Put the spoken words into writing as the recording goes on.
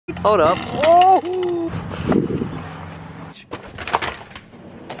Hold up. Oh!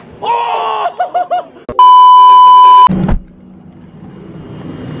 Oh!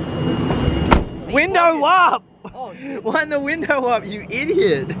 Window up! Oh, wind the window up, you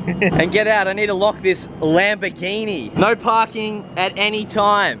idiot! And get out, I need to lock this Lamborghini. No parking at any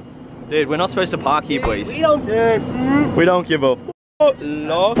time. Dude, we're not supposed to park here, boys. We don't give a f***.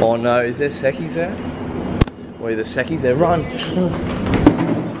 Oh no, is there Sekis there? Wait, the Sekis there? Run!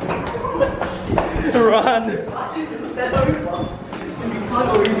 Run!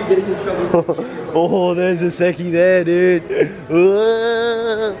 Oh, there's a Seki there, dude.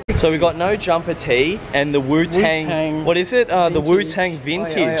 So we got no jumper tee and the Wu-Tang. What is it? The Wu-Tang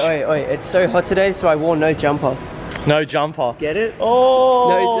vintage. Oi, it's so hot today, so I wore no jumper. No jumper. Get it?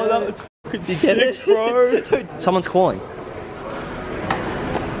 Oh, no, that's fucking sick, bro. Someone's calling.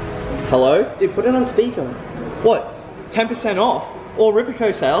 Hello? Dude, put it on speaker. What? 10% off? Or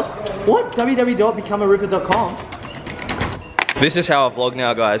RIPPERCO sales? What? www.becomearipper.com. This is how I vlog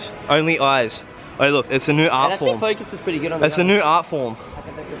now, guys. Only eyes. Oh look, it's a new art form. Focus is pretty good on the It's a new art form.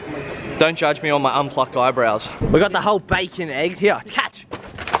 Don't judge me on my unplucked eyebrows. We got the whole bacon egg here. Catch!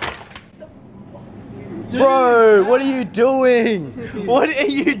 Bro, what are you doing? What are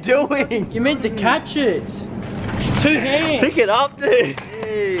you doing? You meant to catch it. 2 hands. Pick it up, dude.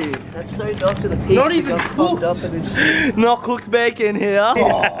 Hey, that's so dark to the pigs. Not even cooked. Not cooked bacon here. Oh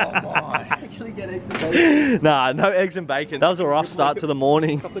my. Actually get eggs and bacon. Nah, no eggs and bacon. That was a rough start to the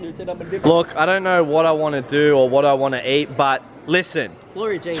morning. Look, I don't know what I want to do or what I want to eat, but listen.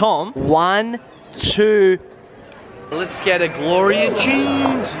 Gloria Jeans. Tom, 1, 2. Let's get a Gloria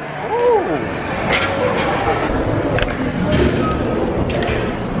Jeans.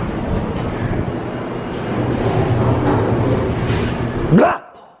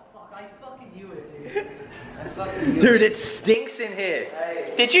 Dude, it stinks in here.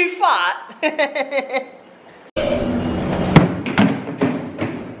 Hey. Did you fart? That's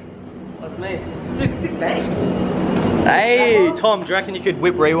me. Dude, it's me. Hey, Tom, do you reckon you could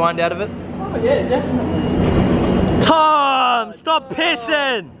whip rewind out of it? Oh yeah, definitely. Tom, stop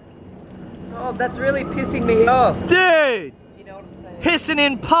pissing! Oh, that's really pissing me off. Dude! You know what I'm saying? Pissing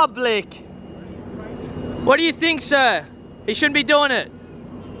in public. What do you think, sir? He shouldn't be doing it.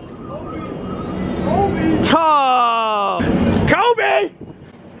 Tom! Kobe!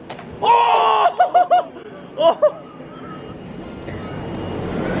 Oh! Oh!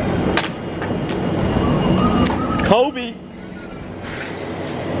 Kobe!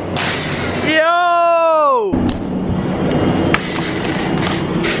 Yo!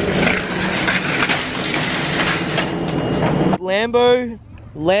 Lambo.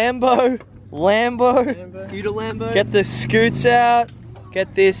 Scooter Lambo. Get the scoots out.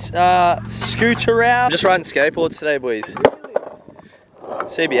 Get this scooter out. I'm just riding skateboards today, boys.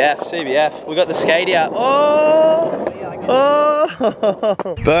 CBF. We got the skate out. Oh!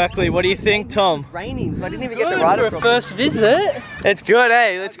 Oh! Berkeley, what do you think, Tom? It's raining, so I didn't even get to ride it for a first visit. It's good,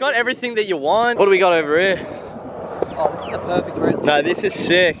 eh? It's got everything that you want. What do we got over here? Oh, this is the perfect route. No, this is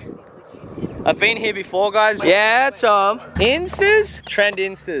sick. I've been here before, guys. Yeah, Tom. Instas? Trend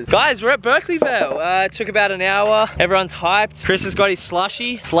Instas. Guys, we're at Berkeleyville. It took about an hour. Everyone's hyped. Chris has got his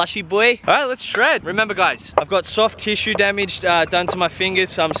slushy boy. All right, let's shred. Remember, guys, I've got soft tissue damage done to my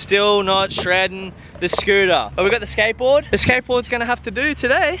fingers, so I'm still not shredding the scooter. But we got the skateboard. The skateboard's gonna have to do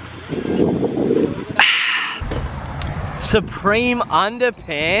today. Supreme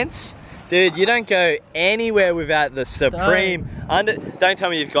underpants. Dude, you don't go anywhere without the Supreme Don't tell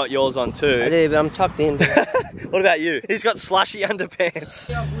me you've got yours on too. I do, but I'm tucked in. What about you? He's got slushy underpants.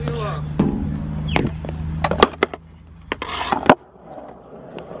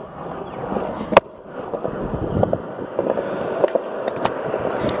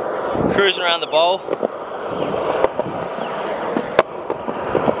 Cruising around the bowl.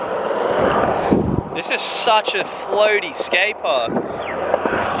 This is such a floaty skate park.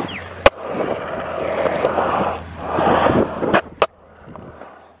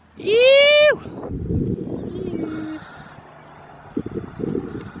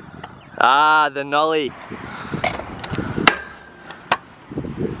 Ah, the nollie.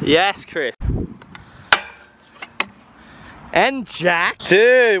 Yes, Chris. And Jack.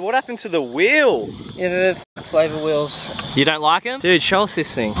 Dude, what happened to the wheel? Yeah, they're flavor wheels. You don't like them? Dude, show us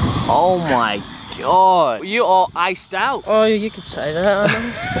this thing. Oh my god. You are iced out. Oh, you could say that.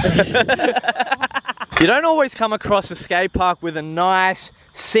 You don't always come across a skate park with a nice,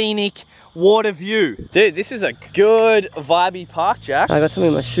 scenic water view. Dude, this is a good, vibey park, Jack. I got something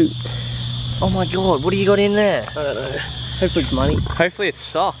in my shoe. Oh my god, what do you got in there? I don't know. Hopefully it's money. Hopefully it's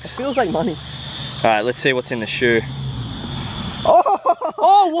socks. It feels like money. Alright, let's see what's in the shoe. Oh!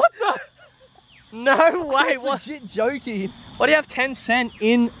 Oh, what the? No way. What? Legit joking. Why do you have 10 cent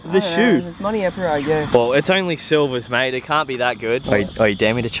in the shoe? There's money everywhere I go. Well, it's only silvers, mate. It can't be that good. Oh, you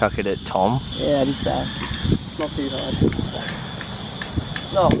dare me to chuck it at Tom? Yeah, it is bad. Not too hard.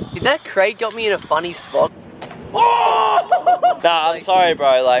 No. That crate got me in a funny spot. Oh! Nah, I'm sorry,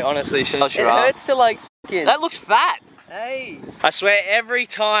 bro. Like, honestly, shut It hurts to like f***ing. That looks fat. Hey. I swear every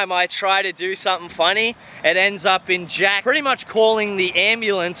time I try to do something funny, it ends up in Jack pretty much calling the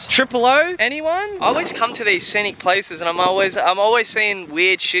ambulance. Triple O, anyone? I always come to these scenic places and I'm always seeing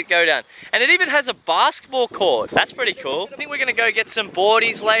weird shit go down. And it even has a basketball court. That's pretty cool. I think we're gonna go get some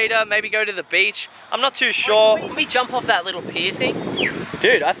boardies later, maybe go to the beach. I'm not too sure. Can we jump off that little pier thing?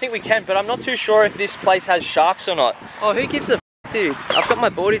 Dude, I think we can, but I'm not too sure if this place has sharks or not. Oh, who gives a f, dude? I've got my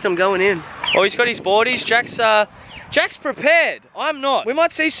boardies, I'm going in. Oh, he's got his boardies. Jack's prepared. I'm not. We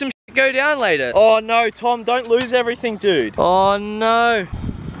might see some shit go down later. Oh no, Tom, don't lose everything, dude. Oh no.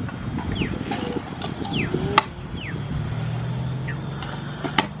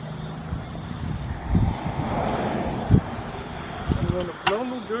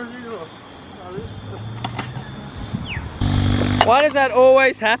 Why does that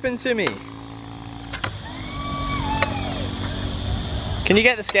always happen to me? Can you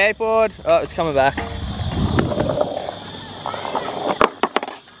get the skateboard? Oh, it's coming back.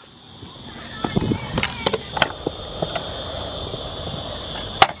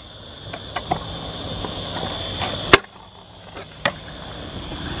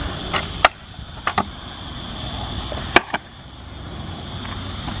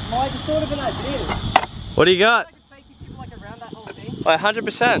 I just thought of an idea. What do you got? I could fake if you like around that whole thing. Oh,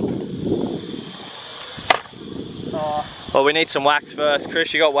 100%. Oh. Well, we need some wax first.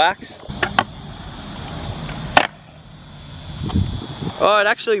 Chris, you got wax? Oh, it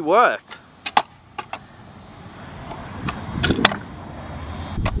actually worked.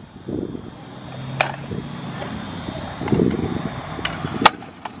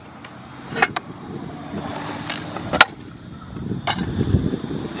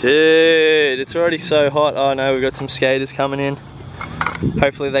 Dude, it's already so hot. Oh no, we've got some skaters coming in.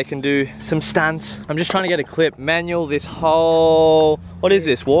 Hopefully they can do some stunts. I'm just trying to get a clip. Manual this whole, what is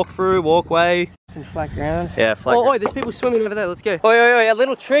this? Walkthrough, walkway? And flat ground. Yeah, flat Oh, there's people swimming over there, let's go. Oi, a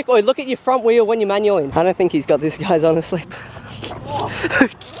little trick. Oi, look at your front wheel when you're manualing. I don't think he's got this, guys, honestly.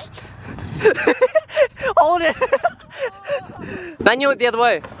 Hold it. Manual it the other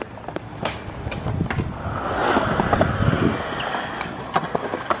way.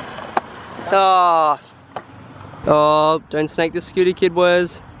 Oh, don't snake the scooter, kid,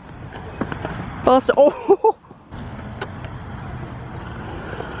 Wes. Faster. Oh!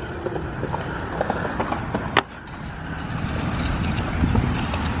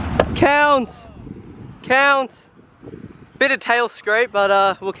 Counts! Counts! Bit of tail scrape,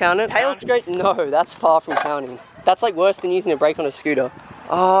 but we'll count it. Tail scrape? No, that's far from counting. That's like worse than using a brake on a scooter.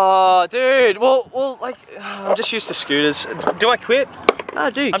 Oh, dude. Well, like, I'm just used to scooters. Do I quit? Ah,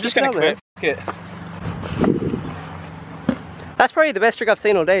 dude, I'm just gonna quit. Fuck it. That's probably the best trick I've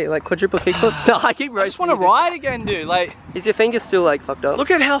seen all day, like quadruple kickflip. No, I keep roasting. I just want to ride again, dude. Like, is your finger still like fucked up?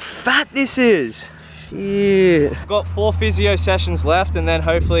 Look at how fat this is. Yeah. Got 4 physio sessions left, and then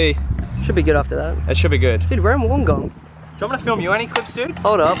hopefully should be good after that. It should be good. Dude, where am I going? Do you want me to film you any clips, dude?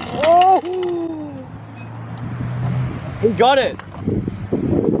 Hold up. Oh! He got it.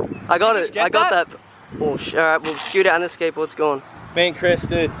 I got it. I got that. Oh, alright, well, scooter and the skateboard's gone. Me and Chris,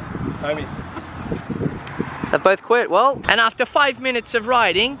 dude. Homies. They both quit. Well, and after 5 minutes of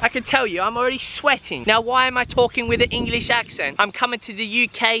riding, I can tell you I'm already sweating. Now, why am I talking with an English accent? I'm coming to the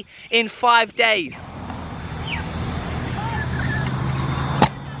UK in 5 days.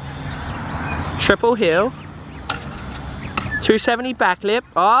 Triple hill. 270 backlip.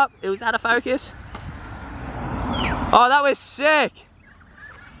 Oh, it was out of focus. Oh, that was sick.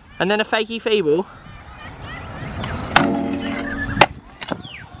 And then a fakey feeble.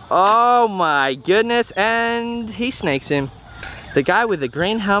 Oh my goodness, and he snakes him. The guy with the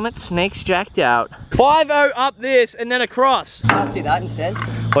green helmet snakes Jacked out. 5-0 up this and then across. Let's do that instead.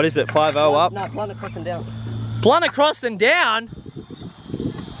 What is it, 5-0 up? No, blunt across and down. Blunt across and down?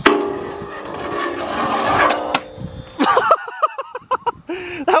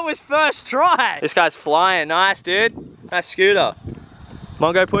 That was first try. This guy's flying, nice dude. Nice scooter.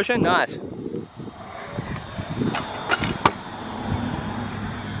 Mongo pushing, nice.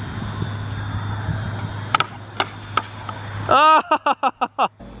 Oh.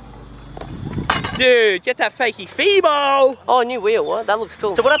 Dude, get that fakey feeble. Oh, new wheel, what? That looks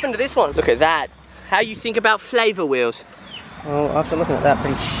cool. So what happened to this one? Look at that. How you think about flavor wheels? Well, after looking at that,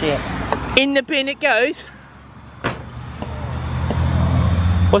 pretty shit. In the bin it goes.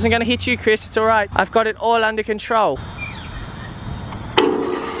 Wasn't gonna hit you, Chris, it's all right. I've got it all under control.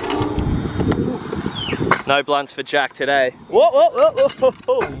 No blunts for Jack today. Whoa, whoa, whoa, whoa,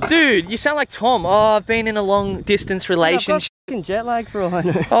 whoa. Dude, you sound like Tom. Oh, I've been in a long distance relationship. I've got jet lag for all I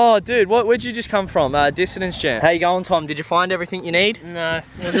know. Oh, dude, where'd you just come from? Distance jam. How you going, Tom? Did you find everything you need? No,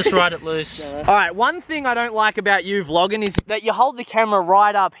 we'll just ride it loose. All right, one thing I don't like about you vlogging is that you hold the camera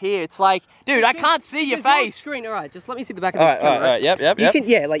right up here. It's like, dude, I can't see your face. Screen, all right, just let me see the back of this camera. All right, yep. You can,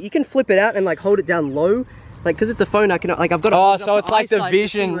 yeah, like you can flip it out and like hold it down low. Like, because it's a phone, I can, like, I've got a... Oh, so it's like the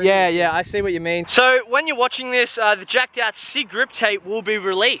vision. Yeah, I see what you mean. So, when you're watching this, the jacked out SIG grip tape will be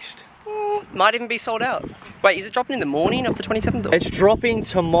released. Might even be sold out. Wait, is it dropping in the morning of the 27th? It's dropping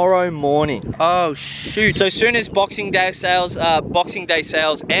tomorrow morning. Oh, shoot. So, soon as Boxing Day sales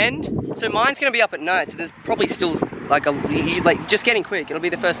end. So, mine's going to be up at night, so there's probably still, like, just getting quick. It'll be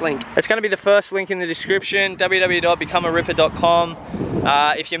the first link. It's going to be the first link in the description, www.becomearipper.com.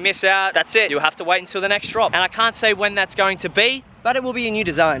 If you miss out, that's it. You'll have to wait until the next drop. And I can't say when that's going to be. But it will be a new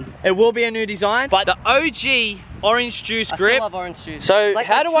design. It will be a new design. But the OG orange juice grip. I still love orange juice. So like,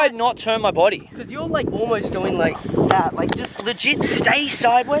 how do I not turn my body? Because you're like almost going like that. Like just legit stay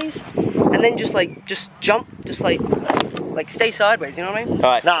sideways. And then just jump. Just like stay sideways. You know what I mean? All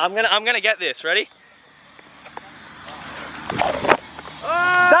right. No, I'm gonna get this. Ready?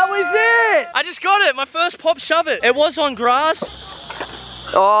 That was it! I just got it. My first pop shove it. It was on grass.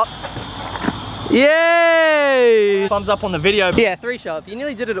 Oh. Yay! Thumbs up on the video. Yeah, 3 shove. You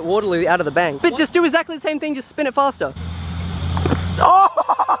nearly did it at Waterloo out of the bank. But just do exactly the same thing, just spin it faster. Oh!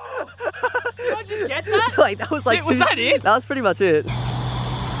 Did I just get that? Like, that was like... Was that it? That was pretty much it.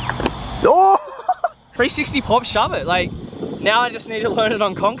 Oh! 360 pop shove it. Like, now I just need to learn it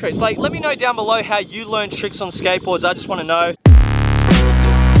on concrete. Like, let me know down below how you learn tricks on skateboards. I just want to know.